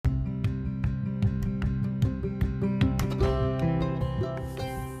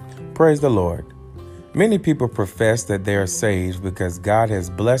Praise the Lord. Many people profess that they are saved because God has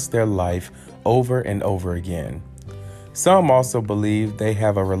blessed their life over and over again. Some also believe they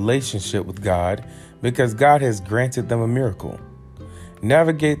have a relationship with God because God has granted them a miracle.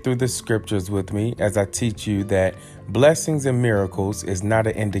 Navigate through the scriptures with me as I teach you that blessings and miracles is not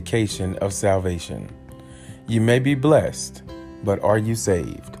an indication of salvation. You may be blessed, but are you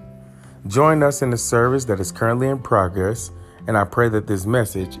saved? Join us in the service that is currently in progress, and I pray that this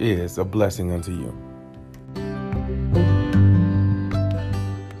message is a blessing unto you.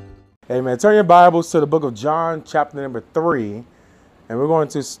 Amen. Turn your Bibles to the book of John, chapter number 3, and we're going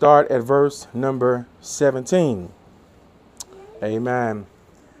to start at verse number 17. Amen.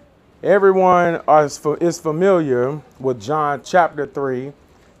 Everyone is familiar with John chapter 3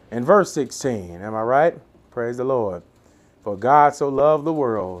 and verse 16. Am I right? Praise the Lord. For God so loved the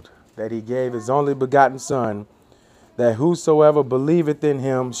world that he gave his only begotten Son, that whosoever believeth in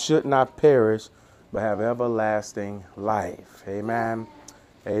him should not perish, but have everlasting life. Amen.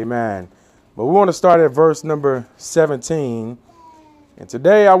 Amen. But we want to start at verse number 17. And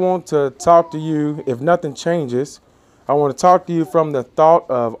today I want to talk to you, if nothing changes, I want to talk to you from the thought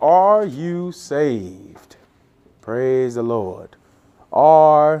of, are you saved? Praise the Lord.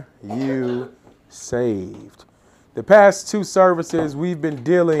 Are you saved? The past two services, we've been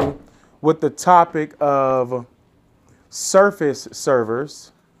dealing with the topic of surface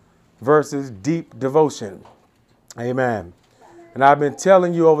servers versus deep devotion. Amen. And I've been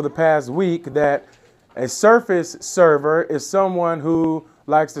telling you over the past week that a surface server is someone who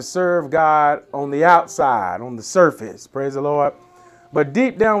likes to serve God on the outside, on the surface. Praise the Lord. But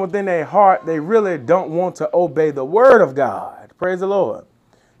deep down within their heart, they really don't want to obey the word of God. Praise the Lord.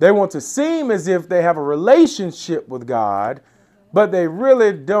 They want to seem as if they have a relationship with God, but they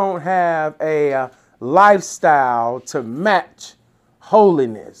really don't have a lifestyle to match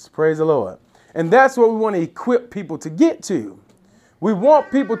holiness. Praise the Lord. And that's what we want to equip people to get to. We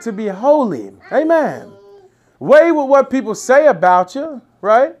want people to be holy. Amen. Weigh with what people say about you,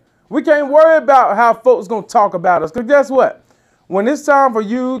 right? We can't worry about how folks going to talk about us. Because guess what? When it's time for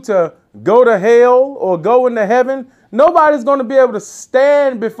you to go to hell or go into heaven, nobody's going to be able to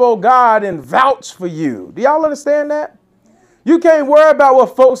stand before God and vouch for you. Do y'all understand that? You can't worry about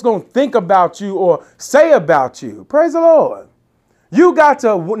what folks going to think about you or say about you. Praise the Lord. You got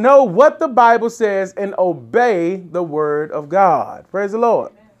to know what the Bible says and obey the word of God. Praise the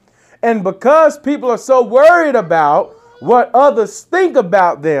Lord. And because people are so worried about what others think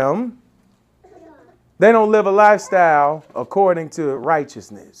about them, they don't live a lifestyle according to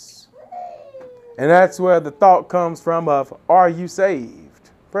righteousness. And that's where the thought comes from of, are you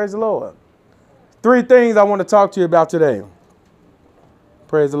saved? Praise the Lord. Three things I want to talk to you about today.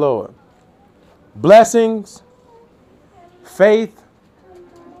 Praise the Lord. Blessings, faith,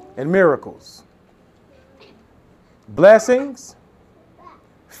 and miracles. Blessings,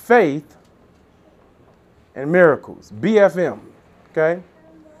 faith, and miracles. BFM. Okay?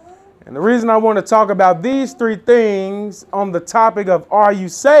 And the reason I want to talk about these three things on the topic of are you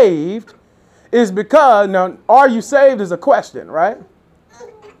saved is because, now, are you saved is a question, right?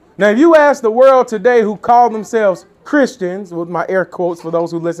 Now, if you ask the world today who call themselves Christians, with my air quotes for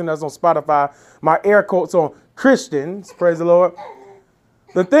those who listen to us on Spotify, my air quotes on Christians, praise the Lord.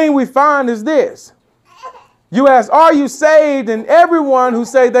 The thing we find is this. You ask, are you saved? And everyone who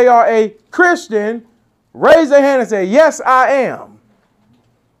say they are a Christian, raise their hand and say, yes, I am.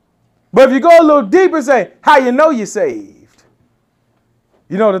 But if you go a little deeper and say, how you know you're saved?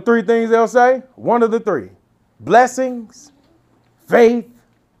 You know the three things they'll say? One of the three. Blessings, faith,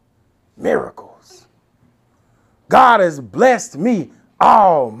 miracles. God has blessed me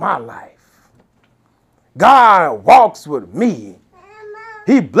all my life. God walks with me.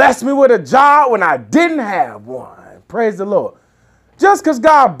 He blessed me with a job when I didn't have one. Praise the Lord. Just because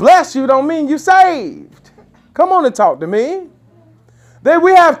God bless you don't mean you're saved. Come on and talk to me.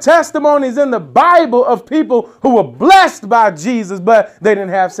 We have testimonies in the Bible of people who were blessed by Jesus, but they didn't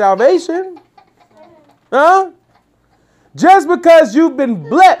have salvation. Huh? Just because you've been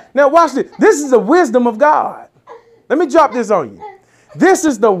blessed. Now watch this. This is the wisdom of God. Let me drop this on you. This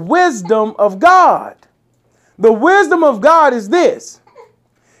is the wisdom of God. The wisdom of God is this.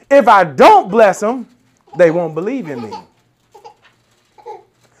 If I don't bless them, they won't believe in me.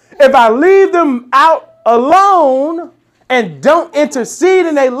 If I leave them out alone and don't intercede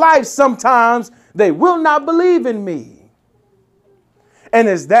in their life, sometimes they will not believe in me. And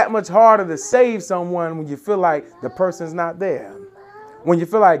it's that much harder to save someone when you feel like the person's not there. When you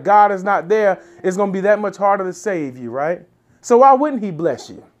feel like God is not there, it's going to be that much harder to save you, right? So why wouldn't he bless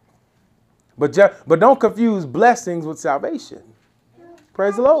you? But don't confuse blessings with salvation.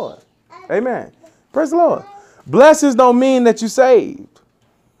 Praise the Lord. Amen. Praise the Lord. Blessings don't mean that you're saved.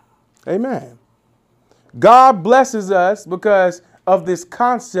 Amen. God blesses us because of this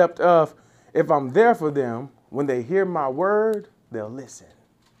concept of if I'm there for them, when they hear my word, they'll listen.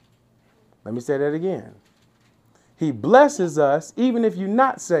 Let me say that again. He blesses us even if you're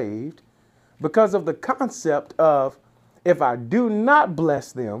not saved because of the concept of if I do not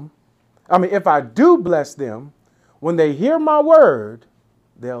bless them, if I do bless them, when they hear my word,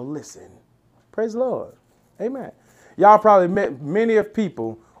 they'll listen. Praise the Lord. Amen. Y'all probably met many of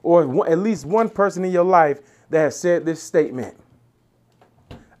people or at least one person in your life that has said this statement.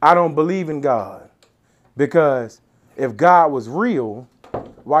 I don't believe in God because if God was real,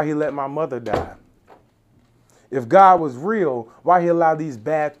 why he let my mother die? If God was real, why he allowed these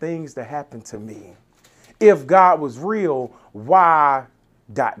bad things to happen to me? If God was real, why ...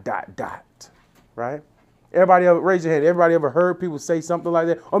 Right? Everybody ever, raise your hand. Everybody ever heard people say something like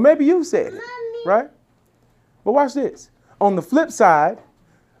that? Or maybe you said it, right? But watch this. On the flip side,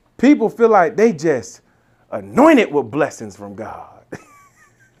 people feel like they just anointed with blessings from God.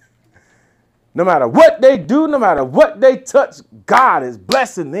 No matter what they do, no matter what they touch, God is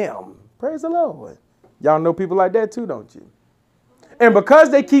blessing them. Praise the Lord. Y'all know people like that too, don't you? And because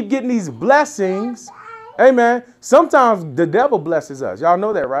they keep getting these blessings, amen, sometimes the devil blesses us. Y'all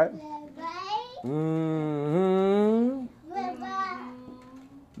know that, right? Mm-hmm.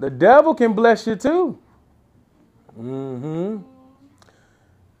 The devil can bless you too. Mm-hmm.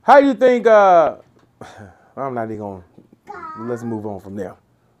 How do you think, I'm not even going, let's move on from there.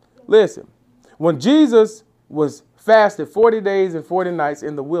 Listen, when Jesus was fasted 40 days and 40 nights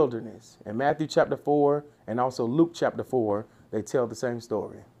in the wilderness, in Matthew chapter 4 and also Luke chapter 4, they tell the same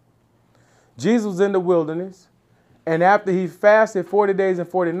story. Jesus was in the wilderness, and after he fasted 40 days and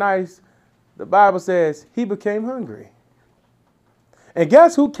 40 nights, the Bible says he became hungry. And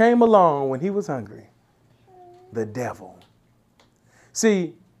guess who came along when he was hungry? The devil.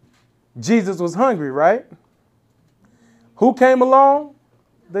 See, Jesus was hungry, right? Who came along?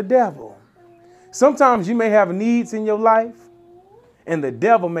 The devil. Sometimes you may have needs in your life, and the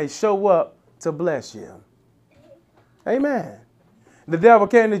devil may show up to bless you. Amen. The devil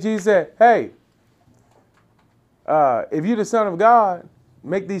came to Jesus and said, hey, if you're the Son of God,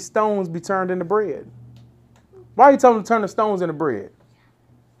 make these stones be turned into bread. Why are you telling him to turn the stones into bread?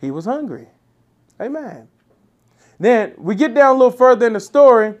 He was hungry. Amen. Then we get down a little further in the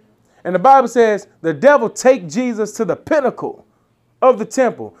story, and the Bible says the devil take Jesus to the pinnacle of the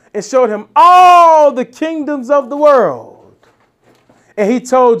temple and showed him all the kingdoms of the world. And he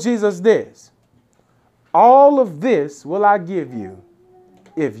told Jesus this, all of this will I give you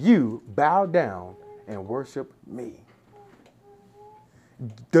if you bow down and worship me.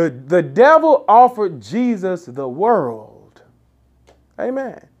 The devil offered Jesus the world.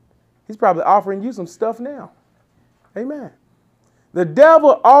 Amen. He's probably offering you some stuff now. Amen. The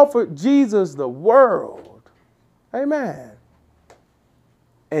devil offered Jesus the world. Amen.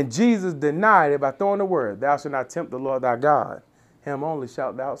 And Jesus denied it by throwing the word, thou shalt not tempt the Lord thy God. Him only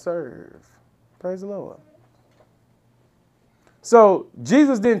shalt thou serve. Praise the Lord. So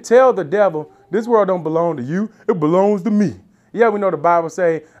Jesus didn't tell the devil, this world don't belong to you. It belongs to me. Yeah, we know the Bible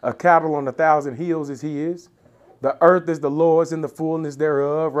say a cattle on 1,000 hills as he is. The earth is the Lord's and the fullness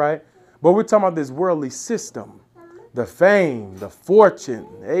thereof, right? But we're talking about this worldly system, the fame, the fortune,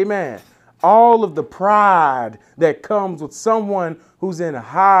 amen. All of the pride that comes with someone who's in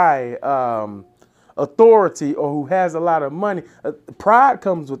high authority or who has a lot of money. Pride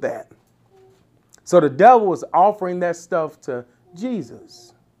comes with that. So the devil was offering that stuff to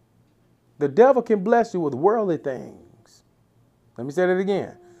Jesus. The devil can bless you with worldly things. Let me say that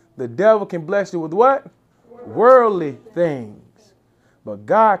again. The devil can bless you with what? Worldly things. But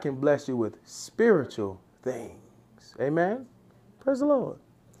God can bless you with spiritual things. Amen? Praise the Lord.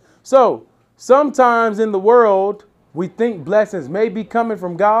 So sometimes in the world, we think blessings may be coming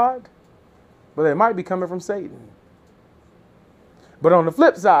from God, but they might be coming from Satan. But on the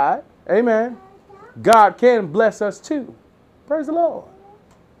flip side, amen, God can bless us too. Praise the Lord.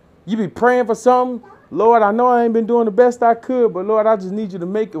 You be praying for something. Lord, I know I ain't been doing the best I could, but Lord, I just need you to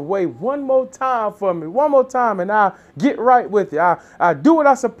make a way one more time for me. One more time, and I'll get right with you. I do what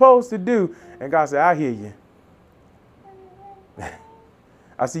I'm supposed to do. And God said, I hear you.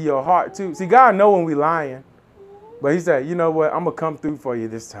 I see your heart too. See, God know when we lying. But he said, you know what? I'm going to come through for you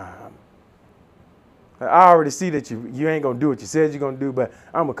this time. I already see that you ain't going to do what you said you're going to do, but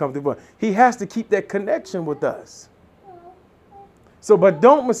I'm going to come through for you. He has to keep that connection with us. So, but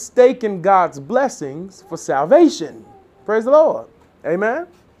don't mistake God's blessings for salvation. Praise the Lord. Amen.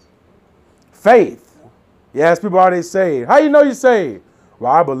 Faith. Yes, people, are they saved? How you know you're saved?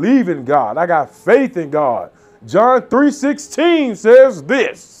 Well, I believe in God. I got faith in God. John 3:16 says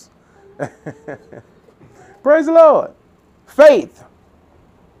this. Praise the Lord. Faith.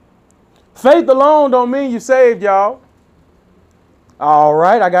 Faith alone don't mean you're saved, y'all. All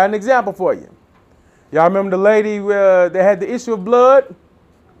right, I got an example for you. Y'all remember the lady that had the issue of blood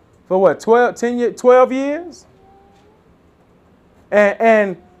for what, 12 years?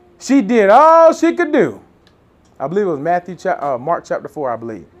 And she did all she could do. I believe it was Mark chapter 4, I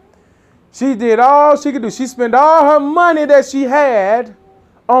believe. She did all she could do. She spent all her money that she had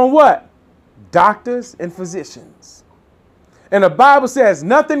on what? Doctors and physicians. And the Bible says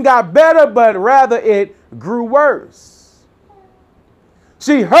nothing got better, but rather it grew worse.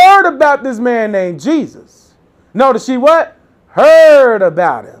 She heard about this man named Jesus. Notice she what? Heard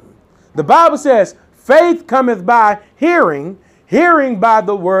about him. The Bible says faith cometh by hearing, hearing by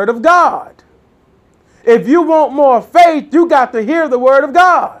the word of God. If you want more faith, you got to hear the word of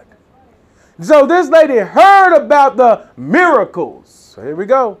God. So this lady heard about the miracles, so here we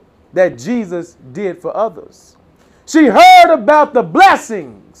go, that Jesus did for others. She heard about the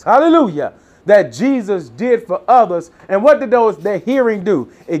blessings, hallelujah, that Jesus did for others. And what did that hearing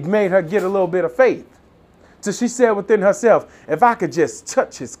do? It made her get a little bit of faith. So she said within herself, if I could just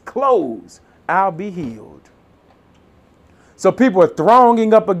touch his clothes, I'll be healed. So people are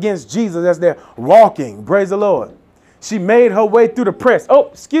thronging up against Jesus as they're walking. Praise the Lord. She made her way through the press. Oh,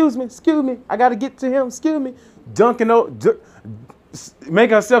 excuse me. I got to get to him. Excuse me.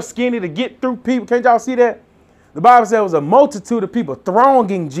 Making herself skinny to get through people. Can't y'all see that? The Bible said it was a multitude of people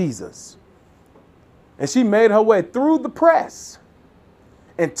thronging Jesus. And she made her way through the press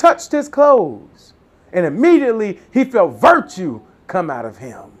and touched his clothes. And immediately he felt virtue come out of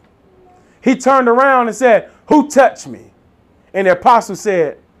him. He turned around and said, who touched me? And the apostle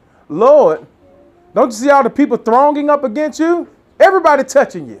said, Lord, don't you see all the people thronging up against you? Everybody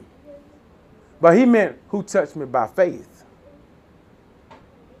touching you. But he meant, who touched me by faith?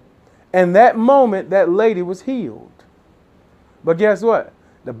 And that moment, that lady was healed. But guess what?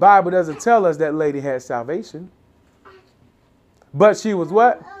 The Bible doesn't tell us that lady had salvation. But she was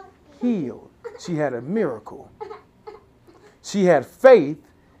what? Healed. She had a miracle. She had faith,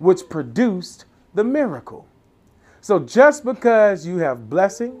 which produced the miracle. So just because you have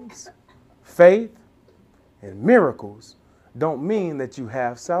blessings, faith, and miracles don't mean that you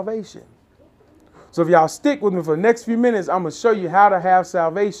have salvation. So if y'all stick with me for the next few minutes, I'm going to show you how to have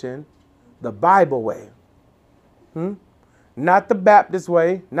salvation the Bible way. Not the Baptist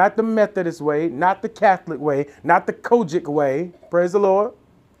way, not the Methodist way, not the Catholic way, not the Kojic way, praise the Lord,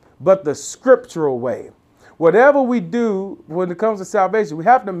 but the scriptural way. Whatever we do when it comes to salvation, we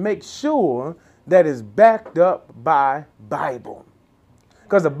have to make sure that it's backed up by Bible.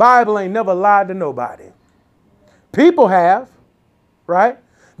 Because the Bible ain't never lied to nobody. People have, right?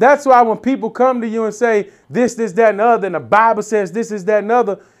 That's why when people come to you and say this, that, and the other, and the Bible says this, that, and the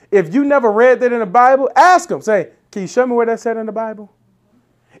other, if you never read that in the Bible, ask them. Say, can you show me where that's said in the Bible?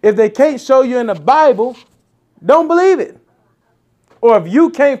 If they can't show you in the Bible, don't believe it. Or if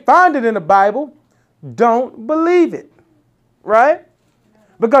you can't find it in the Bible, don't believe it, right?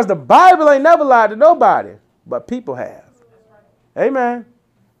 Because the Bible ain't never lied to nobody, but people have. Amen.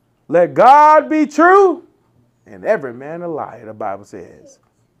 Let God be true and every man a liar, the Bible says.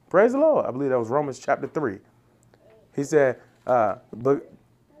 Praise the Lord. I believe that was Romans chapter 3. He said, but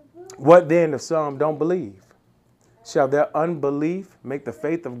what then if some don't believe? Shall their unbelief make the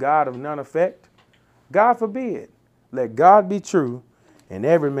faith of God of none effect? God forbid. Let God be true and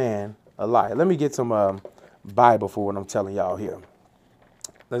every man a liar. Let me get some Bible for what I'm telling y'all here.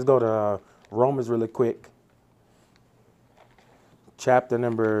 Let's go to Romans really quick. Chapter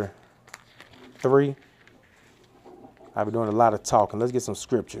number 3. I've been doing a lot of talking. Let's get some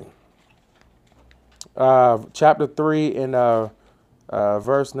scripture. Chapter 3 and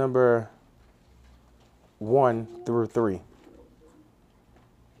verse number 1 through 3.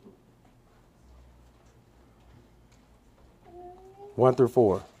 One through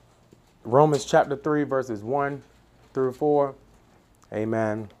 4. Romans chapter 3, verses 1 through 4.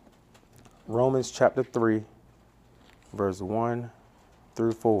 Amen. Romans chapter 3, verse 1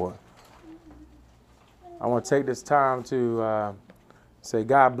 through 4. I want to take this time to say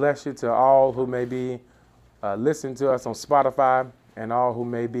God bless you to all who may be listening to us on Spotify and all who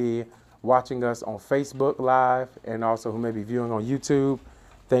may be watching us on Facebook Live and also who may be viewing on YouTube.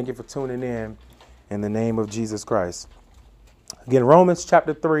 Thank you for tuning in the name of Jesus Christ. Again, Romans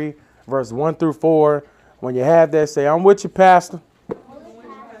chapter 3, verse 1 through 4. When you have that, say, I'm with you, Pastor.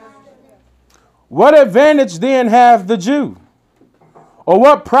 What advantage then hath the Jew? Or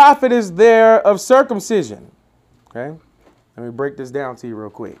what profit is there of circumcision? Okay. Let Let me break this down to you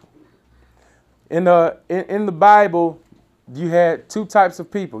real quick. In the Bible, you had two types of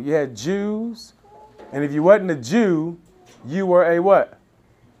people. You had Jews, and if you wasn't a Jew, you were a what?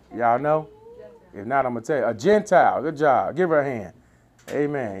 Y'all know? If not, I'm going to tell you. A Gentile. Good job. Give her a hand.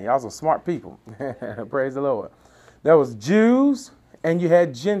 Amen. Y'all some smart people. Praise the Lord. There was Jews, and you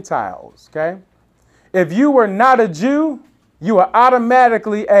had Gentiles, okay? If you were not a Jew, you were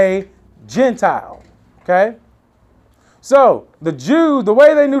automatically a Gentile, okay? So the Jews, the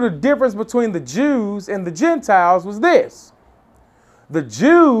way they knew the difference between the Jews and the Gentiles was this. The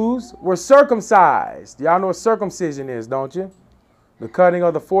Jews were circumcised. Y'all know what circumcision is, don't you? The cutting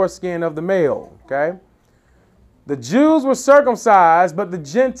of the foreskin of the male, okay? The Jews were circumcised, but the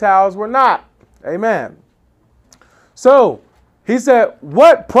Gentiles were not. Amen. So he said,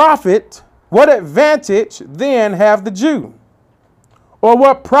 what profit, what advantage then have the Jew? Or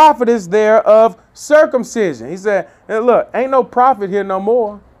what profit is there of circumcision? He said, hey, look, ain't no profit here no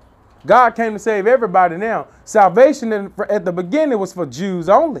more. God came to save everybody now. Salvation at the beginning was for Jews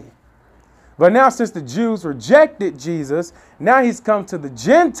only. But now since the Jews rejected Jesus, now he's come to the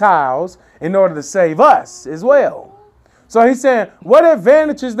Gentiles in order to save us as well. So he's saying, what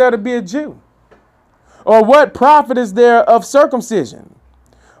advantage is there to be a Jew? Or what profit is there of circumcision?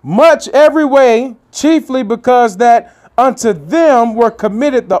 Much every way, chiefly because that unto them were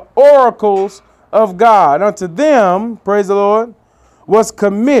committed the oracles of God. Unto them, praise the Lord, was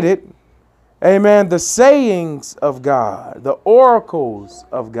committed, amen, the sayings of God, the oracles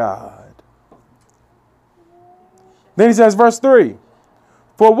of God. Then he says, verse 3,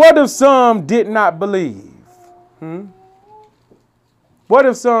 for what if some did not believe? What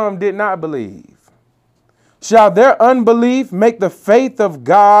if some did not believe? Shall their unbelief make the faith of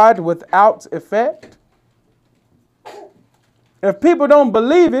God without effect? If people don't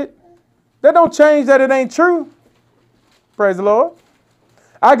believe it, that don't change that it ain't true. Praise the Lord.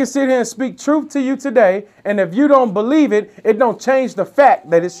 I can sit here and speak truth to you today, and if you don't believe it, it don't change the fact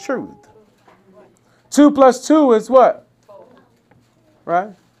that it's truth. 2 plus 2 is what? 4. Right?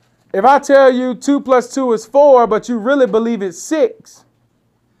 If I tell you 2 plus 2 is 4, but you really believe it's 6,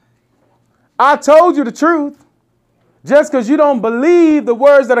 I told you the truth. Just because you don't believe the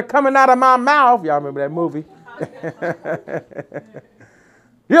words that are coming out of my mouth. Y'all remember that movie?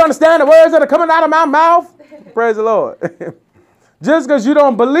 You understand the words that are coming out of my mouth? Praise the Lord. Just because you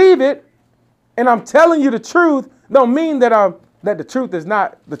don't believe it and I'm telling you the truth don't mean that the truth is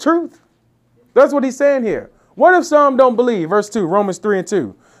not the truth. That's what he's saying here. What if some don't believe? Verse 2, Romans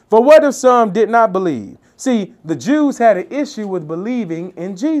 3:2. For what if some did not believe? See, the Jews had an issue with believing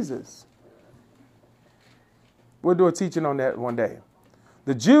in Jesus. We'll do a teaching on that one day.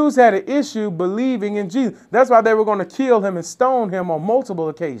 The Jews had an issue believing in Jesus. That's why they were going to kill him and stone him on multiple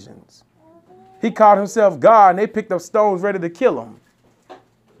occasions. He called himself God, and they picked up stones ready to kill him.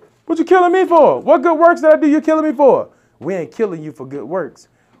 What you killing me for? What good works did I do you killing me for? We ain't killing you for good works.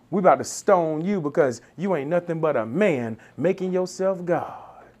 We about to stone you because you ain't nothing but a man making yourself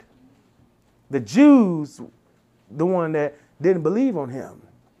God. The Jews, the one that didn't believe on him.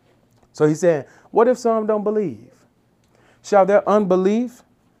 So he said, what if some don't believe? Shall their unbelief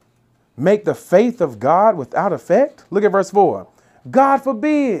make the faith of God without effect? Look at verse 4. God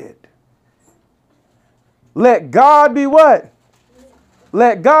forbid. Let God be what?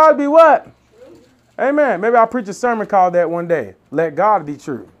 Let God be what? Amen. Maybe I'll preach a sermon called that one day. Let God be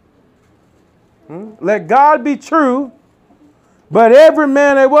true. Let God be true, but every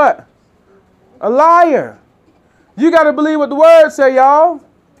man a what? A liar. You got to believe what the word say, y'all.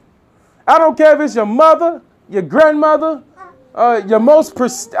 I don't care if it's your mother, your grandmother, I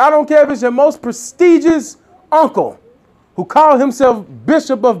don't care if it's your most prestigious uncle who called himself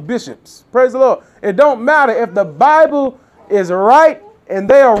Bishop of Bishops. Praise the Lord. It don't matter if the Bible is right and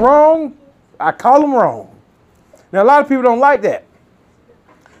they are wrong. I call them wrong. Now, a lot of people don't like that.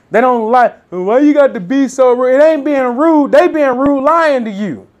 They don't like, why you got to be so rude? It ain't being rude. They being rude lying to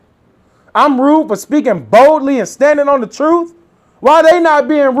you. I'm rude for speaking boldly and standing on the truth. Why they not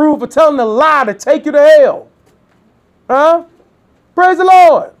being rude for telling a lie to take you to hell? Huh? Praise the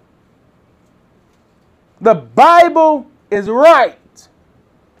Lord. The Bible is right.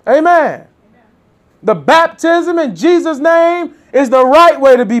 Amen. The baptism in Jesus' name is the right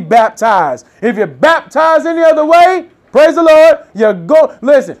way to be baptized. If you're baptized any other way, praise the Lord, you go.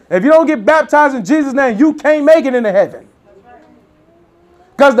 Listen, if you don't get baptized in Jesus' name, you can't make it into heaven.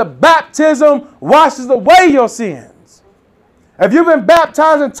 Because the baptism washes away your sins. If you've been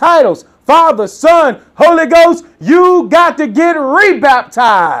baptized in titles, Father, Son, Holy Ghost, you got to get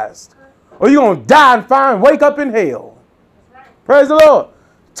rebaptized. Or you're going to die and wake up in hell. Praise the Lord.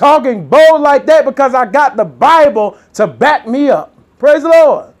 talking bold like that because I got the Bible to back me up. Praise the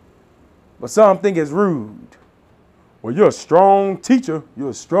Lord. But some think it's rude. Well, you're a strong teacher. You're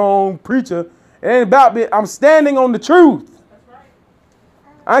a strong preacher. It ain't about me. I'm standing on the truth.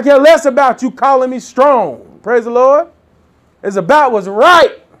 I care less about you calling me strong. Praise the Lord. It's about what's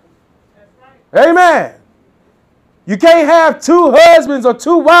right. Amen. You can't have two husbands or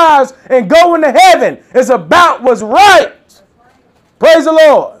two wives and go into heaven. It's about what's right. Praise the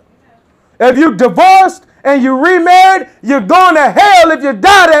Lord. If you divorced and you remarried, you're going to hell if you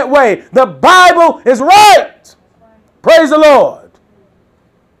die that way. The Bible is right. Praise the Lord.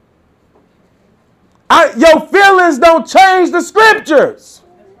 Your feelings don't change the scriptures.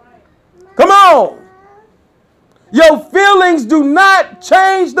 Come on. Your feelings do not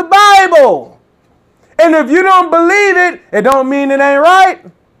change the Bible. And if you don't believe it, it don't mean it ain't right.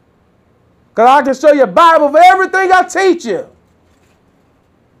 Because I can show you a Bible for everything I teach you.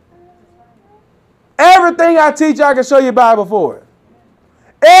 Everything I teach, I can show you a Bible for it.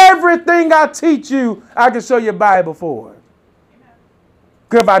 Everything I teach you, I can show you a Bible for it.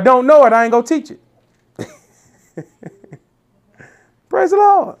 Because if I don't know it, I ain't going to teach it. Praise the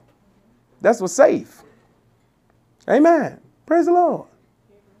Lord. That's what's safe. Amen. Praise the Lord.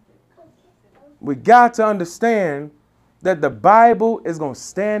 We got to understand that the Bible is going to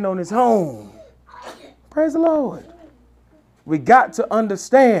stand on its own. Praise the Lord. We got to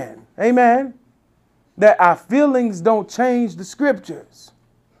understand, amen, that our feelings don't change the scriptures.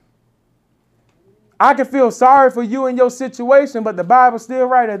 I can feel sorry for you in your situation, but the Bible's still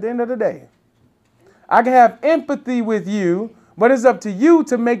right at the end of the day. I can have empathy with you, but it's up to you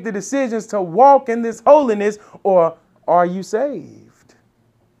to make the decisions to walk in this holiness, or are you saved?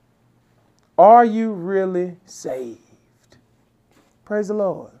 Are you really saved? Praise the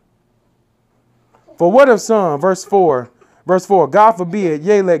Lord. For what if some, verse 4, God forbid,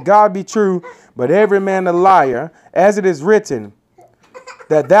 yea, let God be true, but every man a liar, as it is written,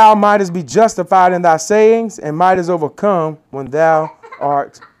 that thou mightest be justified in thy sayings and mightest overcome when thou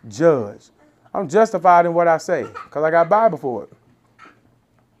art judged. I'm justified in what I say because I got Bible for it.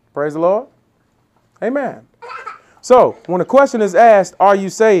 Praise the Lord. Amen. So when the question is asked, are you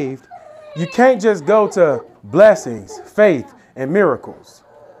saved? You can't just go to blessings, faith, and miracles.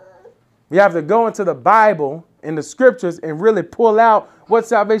 You have to go into the Bible and the scriptures and really pull out what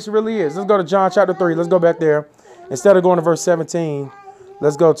salvation really is. Let's go to John chapter 3. Let's go back there. Instead of going to verse 17,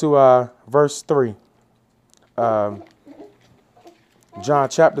 let's go to verse 3. John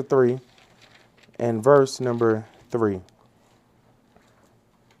chapter 3 and verse number 3.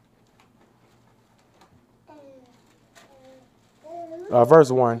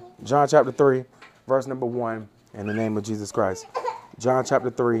 Verse 1. John chapter 3, verse number 1, in the name of Jesus Christ. John chapter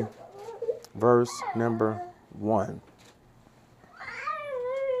 3, verse number 1.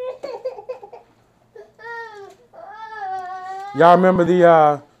 Y'all remember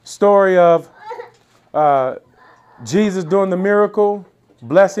the story of Jesus doing the miracle,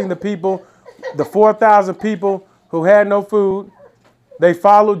 blessing the people, the 4,000 people who had no food. They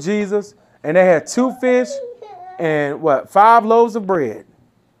followed Jesus, and they had 2 fish and 5 loaves of bread.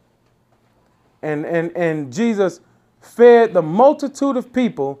 And Jesus fed the multitude of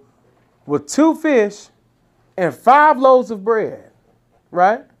people with 2 fish and 5 loaves of bread.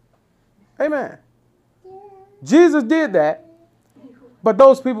 Right? Amen. Jesus did that. But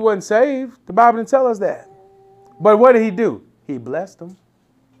those people weren't saved. The Bible didn't tell us that. But what did he do? He blessed them.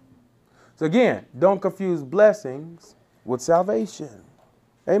 So again, don't confuse blessings with salvation.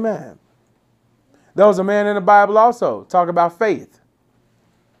 Amen. There was a man in the Bible also talk about faith.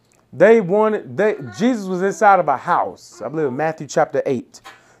 Jesus was inside of a house. I believe in Matthew chapter 8.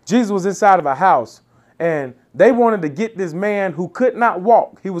 Jesus was inside of a house, and they wanted to get this man who could not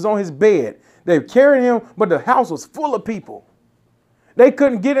walk. He was on his bed. They carried him, but the house was full of people. They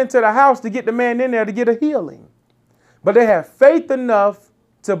couldn't get into the house to get the man in there to get a healing. But they had faith enough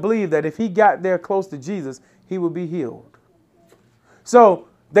to believe that if he got there close to Jesus, he would be healed. So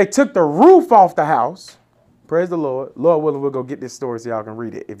they took the roof off the house. Praise the Lord. Lord willing, we'll go get this story so y'all can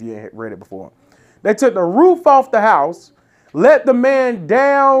read it if you ain't read it before. They took the roof off the house, let the man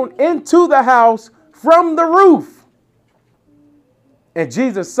down into the house from the roof. And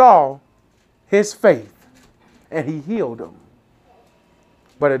Jesus saw his faith, and he healed him.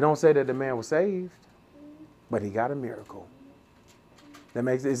 But it don't say that the man was saved, but he got a miracle.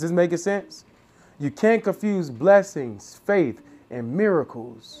 Is this making sense? You can't confuse blessings, faith, and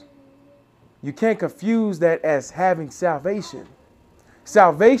miracles. You can't confuse that as having salvation.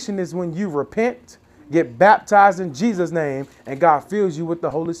 Salvation is when you repent, get baptized in Jesus' name, and God fills you with the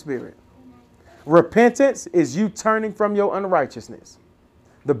Holy Spirit. Repentance is you turning from your unrighteousness.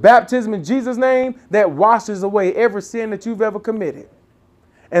 The baptism in Jesus' name that washes away every sin that you've ever committed.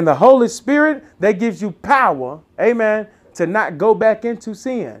 And the Holy Spirit that gives you power, amen, to not go back into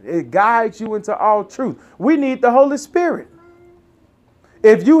sin. It guides you into all truth. We need the Holy Spirit.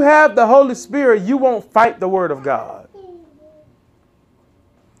 If you have the Holy Spirit, you won't fight the word of God.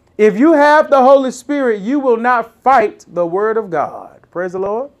 If you have the Holy Spirit, you will not fight the word of God. Praise the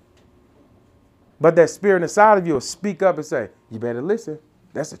Lord. But that spirit inside of you will speak up and say, you better listen.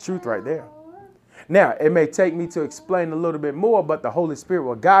 That's the truth right there. Now, it may take me to explain a little bit more, but the Holy Spirit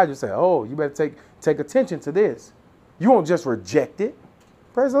will guide you and say, oh, you better take attention to this. You won't just reject it.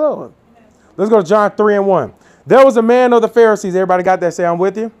 Praise the Lord. Let's go to John 3:1. There was a man of the Pharisees. Everybody got that? Say, I'm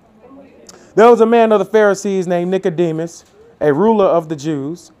with you. There was a man of the Pharisees named Nicodemus, a ruler of the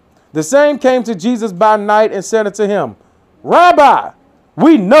Jews. The same came to Jesus by night and said unto him, Rabbi,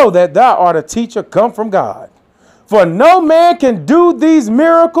 we know that thou art a teacher come from God. For no man can do these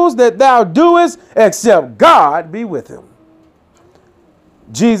miracles that thou doest except God be with him.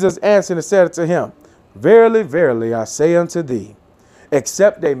 Jesus answered and said unto him, Verily, verily, I say unto thee,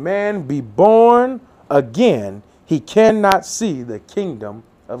 except a man be born again, he cannot see the kingdom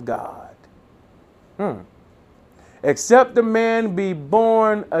of God. Except the man be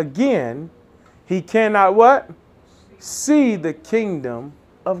born again, he cannot what? See the kingdom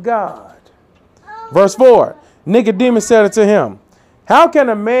of God. Verse 4, Nicodemus said unto him, how can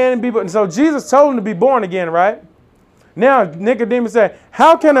a man be born? So Jesus told him to be born again, right? Now Nicodemus said,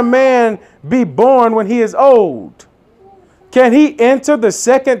 how can a man be born when he is old? Can he enter the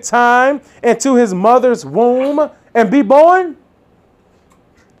second time into his mother's womb and be born?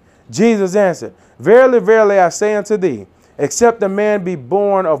 Jesus answered, Verily, verily, I say unto thee, except a man be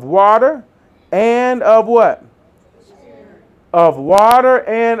born of water and of what? Spirit. Of water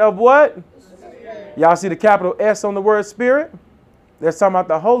and of what? Y'all see the capital S on the word Spirit? That's talking about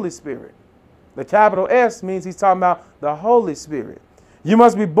the Holy Spirit. The capital S means he's talking about the Holy Spirit. You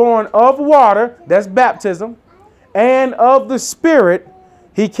must be born of water, that's baptism, and of the Spirit.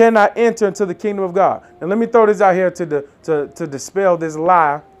 He cannot enter into the kingdom of God. Now let me throw this out here to dispel this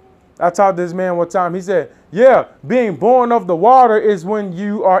lie. I talked to this man one time. He said, yeah, being born of the water is when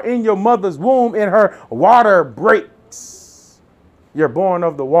you are in your mother's womb and her water breaks. You're born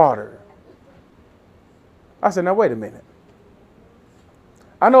of the water. I said, now wait a minute.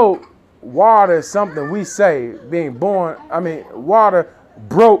 I know water is something we say, being born. I mean, water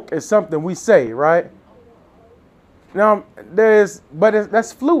broke is something we say, right? Now,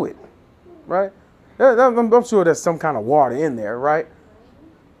 that's fluid, right? I'm sure there's some kind of water in there, right?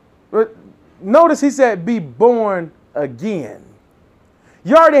 But notice he said, be born again.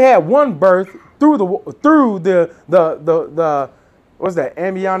 You already had one birth through the what's that,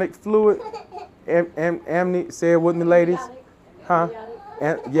 amniotic fluid? Say it with me, ladies. Huh?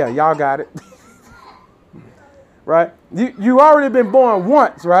 Yeah, y'all got it. Right? You already been born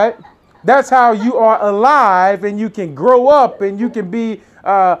once, right? That's how you are alive and you can grow up and you can be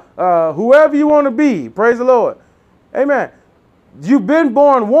whoever you want to be. Praise the Lord. Amen. You've been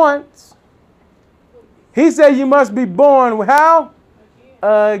born once. He said you must be born how?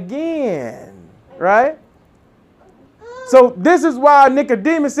 Again. Right? So this is why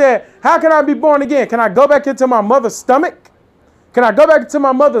Nicodemus said, how can I be born again? Can I go back into my mother's stomach? Can I go back into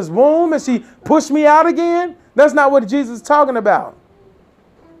my mother's womb and she push me out again? That's not what Jesus is talking about.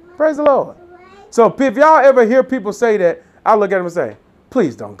 Praise the Lord. So if y'all ever hear people say that, I look at them and say,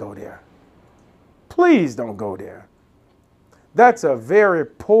 please don't go there. Please don't go there. That's a very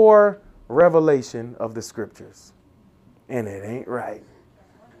poor revelation of the scriptures. And it ain't right.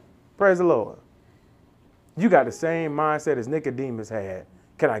 Praise the Lord. You got the same mindset as Nicodemus had.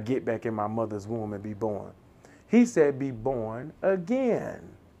 Can I get back in my mother's womb and be born? He said be born again.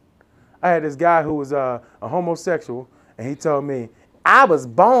 I had this guy who was a homosexual, and he told me, I was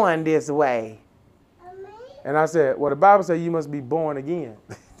born this way. And I said, well, the Bible says you must be born again.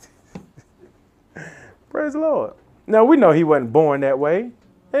 Praise the Lord. Now, we know he wasn't born that way.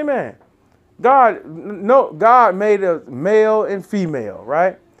 Amen. God made us male and female,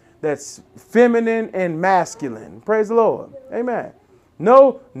 right? That's feminine and masculine. Praise the Lord. Amen.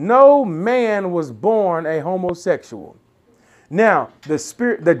 No man was born a homosexual. Now,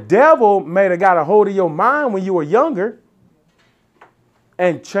 the devil may have got a hold of your mind when you were younger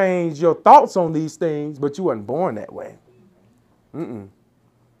and changed your thoughts on these things, but you weren't born that way.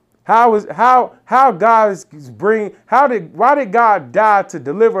 Why did God die to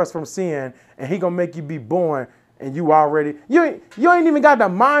deliver us from sin, and he gonna make you be born and you ain't even got the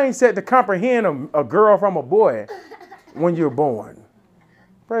mindset to comprehend a girl from a boy when you're born.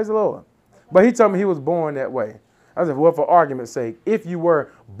 Praise the Lord. But he told me he was born that way. I said, well, for argument's sake, if you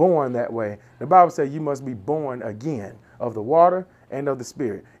were born that way, the Bible says you must be born again of the water and of the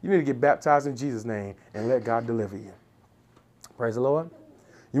Spirit. You need to get baptized in Jesus' name and let God deliver you. Praise the Lord.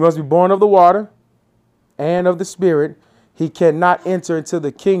 You must be born of the water and of the Spirit. He cannot enter into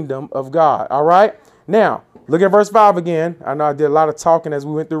the kingdom of God. All right. Now, look at verse 5 again. I know I did a lot of talking as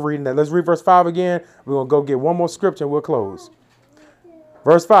we went through reading that. Let's read verse 5 again. We're going to go get one more scripture and we'll close.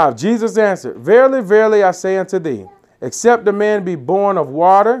 Verse 5, Jesus answered, verily, verily, I say unto thee, except a man be born of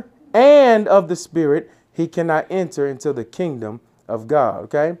water and of the Spirit, he cannot enter into the kingdom of God.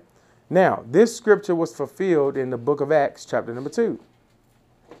 Okay. Now, this scripture was fulfilled in the book of Acts, chapter number 2.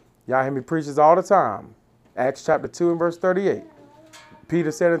 Y'all hear me preach this all the time. Acts chapter 2 and verse 38.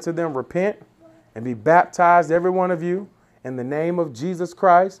 Peter said unto them, repent and be baptized, every one of you, in the name of Jesus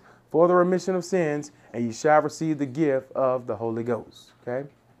Christ for the remission of sins, and you shall receive the gift of the Holy Ghost. Okay.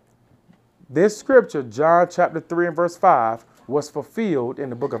 This scripture, John chapter 3 and verse 5, was fulfilled in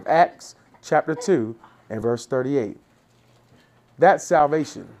the book of Acts chapter 2 and verse 38. That's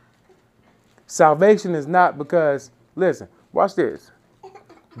salvation. Salvation is not because, listen, watch this.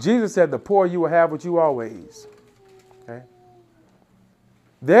 Jesus said, the poor you will have with you always. Okay.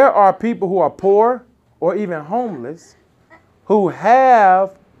 There are people who are poor or even homeless who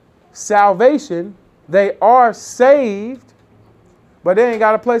have salvation. They are saved, but they ain't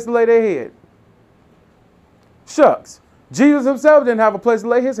got a place to lay their head. Shucks. Jesus himself didn't have a place to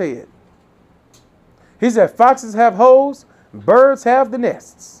lay his head. He said, foxes have holes, birds have the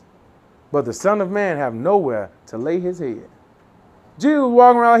nests, but the Son of Man have nowhere to lay his head. Jesus was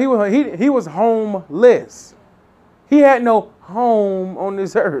walking around, he was homeless. He had no home on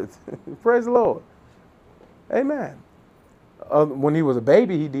this earth. Praise the Lord. Amen. When he was a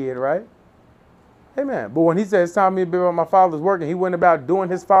baby, he did, right? Amen. But when he said it's time for me to be about my Father's work, and he went about doing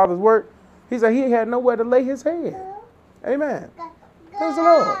his Father's work, he said he had nowhere to lay his head. Amen. Praise the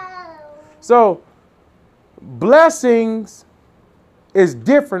Lord. So, blessings is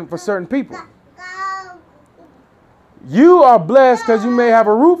different for certain people. You are blessed because you may have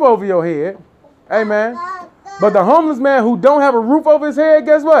a roof over your head. Amen. But the homeless man who don't have a roof over his head,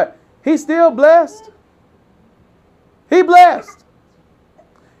 guess what? He's still blessed. He blessed.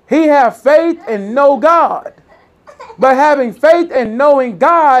 He have faith and know God. But having faith and knowing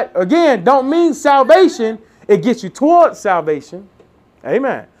God, again, don't mean salvation. It gets you towards salvation.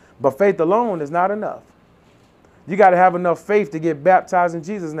 Amen. But faith alone is not enough. You got to have enough faith to get baptized in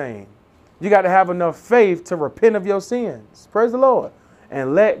Jesus' name. You got to have enough faith to repent of your sins. Praise the Lord.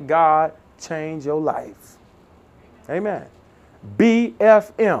 And let God change your life. Amen.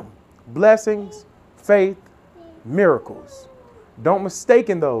 BFM. Blessings, faith, miracles. Don't mistake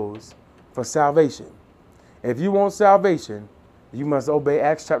those for salvation. If you want salvation, you must obey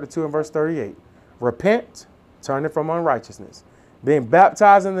Acts chapter 2 and verse 38. Repent, turn it from unrighteousness. Being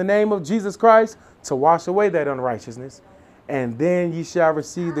baptized in the name of Jesus Christ to wash away that unrighteousness. And then ye shall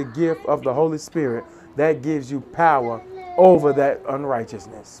receive the gift of the Holy Spirit that gives you power over that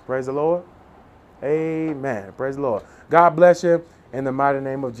unrighteousness. Praise the Lord. Amen. Praise the Lord. God bless you in the mighty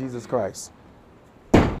name of Jesus Christ.